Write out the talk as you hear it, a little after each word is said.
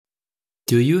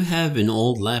Do you have an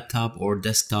old laptop or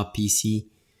desktop PC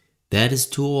that is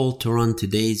too old to run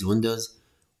today's Windows?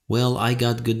 Well, I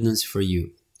got good news for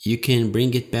you. You can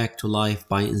bring it back to life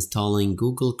by installing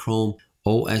Google Chrome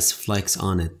OS Flex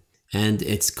on it, and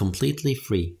it's completely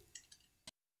free.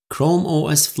 Chrome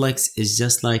OS Flex is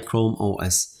just like Chrome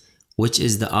OS, which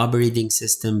is the operating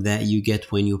system that you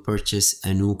get when you purchase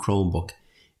a new Chromebook.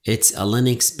 It's a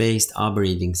Linux-based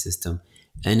operating system,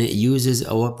 and it uses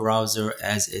a web browser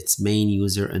as its main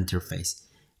user interface,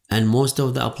 and most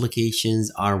of the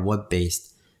applications are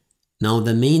web-based. Now,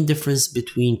 the main difference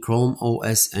between Chrome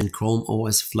OS and Chrome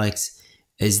OS Flex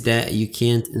is that you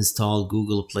can't install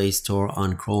Google Play Store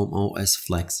on Chrome OS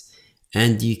Flex,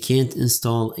 and you can't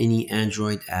install any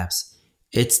Android apps.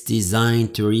 It's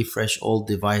designed to refresh old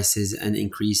devices and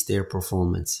increase their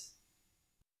performance.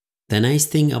 The nice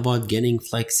thing about getting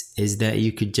Flex is that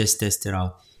you could just test it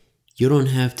out. You don't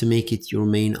have to make it your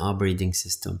main operating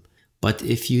system. But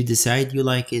if you decide you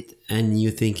like it and you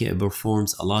think it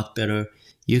performs a lot better,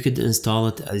 you could install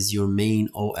it as your main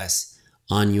OS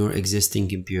on your existing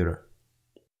computer.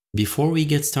 Before we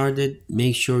get started,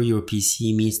 make sure your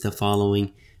PC meets the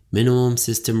following minimum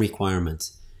system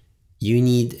requirements. You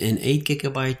need an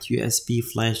 8GB USB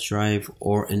flash drive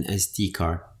or an SD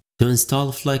card. To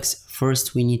install Flex,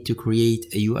 first we need to create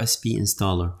a USB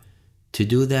installer. To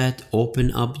do that,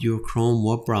 open up your Chrome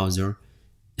web browser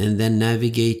and then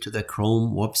navigate to the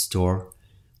Chrome Web Store.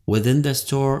 Within the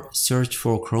store, search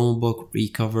for Chromebook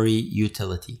Recovery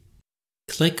Utility.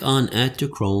 Click on Add to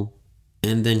Chrome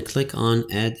and then click on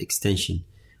Add Extension.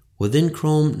 Within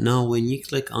Chrome, now when you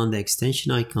click on the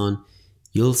extension icon,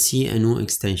 you'll see a new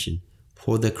extension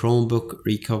for the Chromebook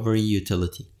Recovery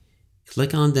Utility.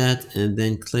 Click on that and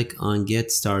then click on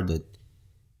Get Started.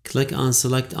 Click on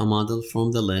Select a model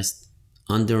from the list.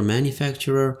 Under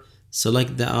Manufacturer,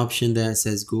 select the option that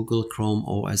says Google Chrome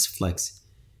OS Flex.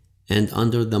 And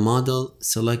under the model,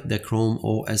 select the Chrome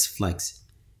OS Flex.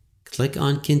 Click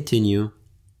on Continue.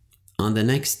 On the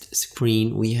next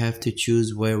screen, we have to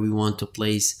choose where we want to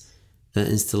place the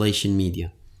installation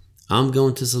media. I'm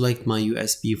going to select my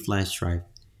USB flash drive.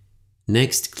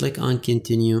 Next, click on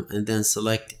Continue and then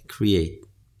select Create.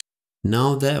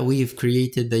 Now that we've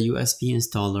created the USB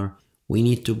installer, we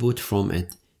need to boot from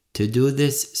it. To do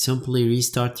this, simply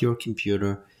restart your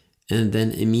computer and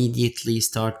then immediately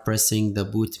start pressing the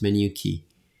boot menu key.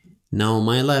 Now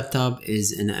my laptop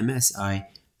is an MSI,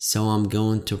 so I'm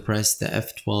going to press the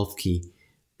F12 key.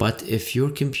 But if your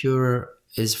computer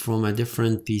is from a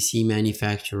different PC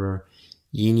manufacturer,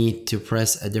 you need to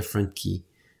press a different key.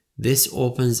 This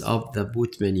opens up the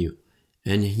boot menu,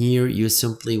 and here you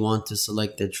simply want to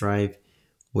select the drive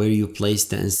where you place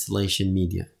the installation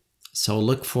media. So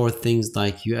look for things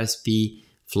like USB,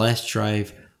 flash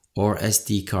drive, or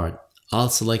SD card. I'll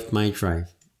select my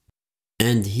drive.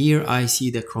 And here I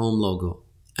see the Chrome logo.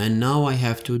 And now I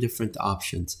have two different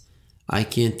options. I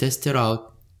can test it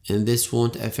out, and this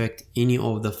won't affect any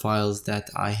of the files that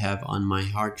I have on my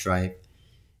hard drive.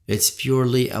 It's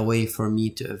purely a way for me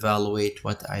to evaluate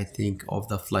what I think of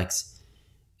the Flex.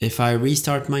 If I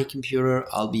restart my computer,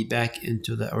 I'll be back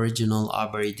into the original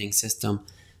operating system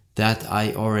that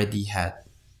I already had.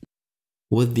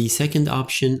 With the second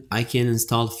option, I can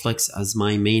install Flex as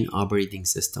my main operating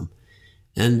system,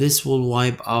 and this will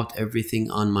wipe out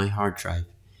everything on my hard drive.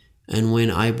 And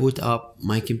when I boot up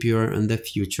my computer in the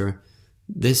future,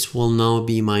 this will now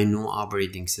be my new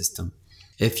operating system.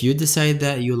 If you decide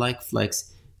that you like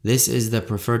Flex, this is the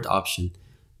preferred option.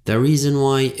 The reason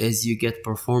why is you get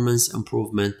performance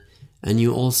improvement and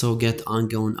you also get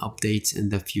ongoing updates in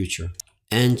the future.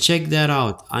 And check that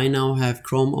out, I now have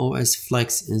Chrome OS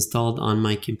Flex installed on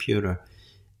my computer,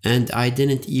 and I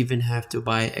didn't even have to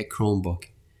buy a Chromebook.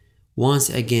 Once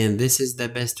again, this is the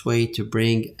best way to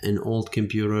bring an old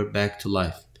computer back to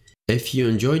life. If you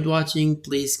enjoyed watching,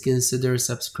 please consider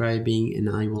subscribing, and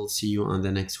I will see you on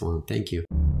the next one. Thank you.